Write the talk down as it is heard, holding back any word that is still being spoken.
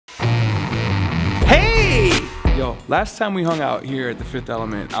So last time we hung out here at the Fifth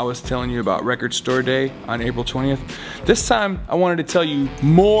Element, I was telling you about Record Store Day on April 20th. This time I wanted to tell you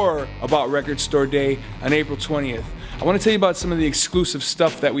more about Record Store Day on April 20th. I want to tell you about some of the exclusive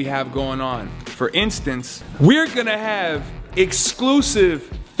stuff that we have going on. For instance, we're gonna have exclusive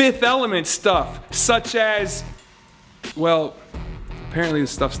Fifth Element stuff, such as, well, apparently the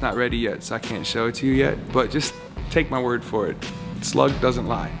stuff's not ready yet, so I can't show it to you yet, but just take my word for it. Slug doesn't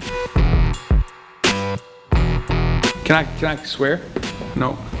lie. Can I swear?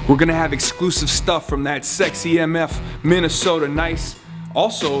 No. We're gonna have exclusive stuff from that sexy MF Minnesota Nice.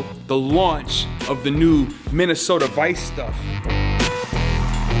 Also, the launch of the new Minnesota Vice stuff.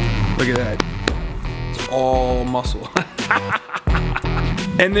 Look at that. It's all muscle.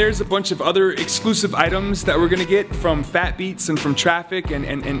 And there's a bunch of other exclusive items that we're gonna get from Fat Beats and from Traffic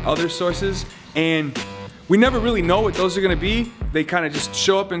and other sources. And we never really know what those are gonna be. They kind of just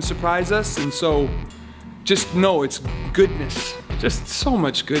show up and surprise us. And so just know it's goodness. Just so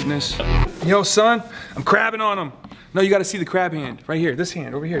much goodness. Yo, son, I'm crabbing on them. No, you gotta see the crab hand. Right here, this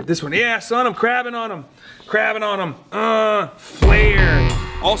hand, over here, this one. Yeah, son, I'm crabbing on them. Crabbing on them. Flare.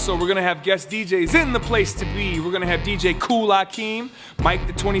 Also, we're gonna have guest DJs in the place to be. We're gonna have DJ Kool Akeem, Mike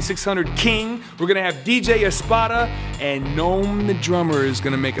the 2600 King. We're gonna have DJ Espada, and Gnome the drummer is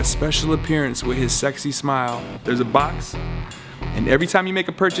gonna make a special appearance with his sexy smile. There's a box, and every time you make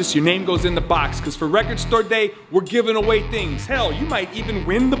a purchase, your name goes in the box, because for Record Store Day, we're giving away things. Hell, you might even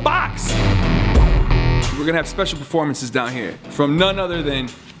win the box. We're gonna have special performances down here from none other than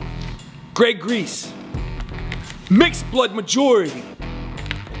Greg Grease, Mixed Blood Majority,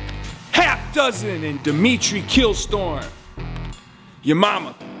 Half Dozen, and Dimitri Killstorm. Your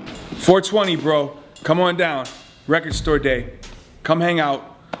mama. 420, bro. Come on down. Record Store Day. Come hang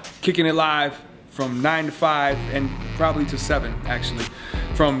out. Kicking it live from 9 to 5 and probably to 7, actually.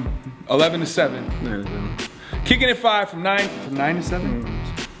 From 11 to 7. Kicking it 5 from 9 to 7.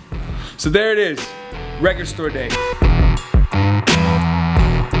 So there it is. Record Store Day.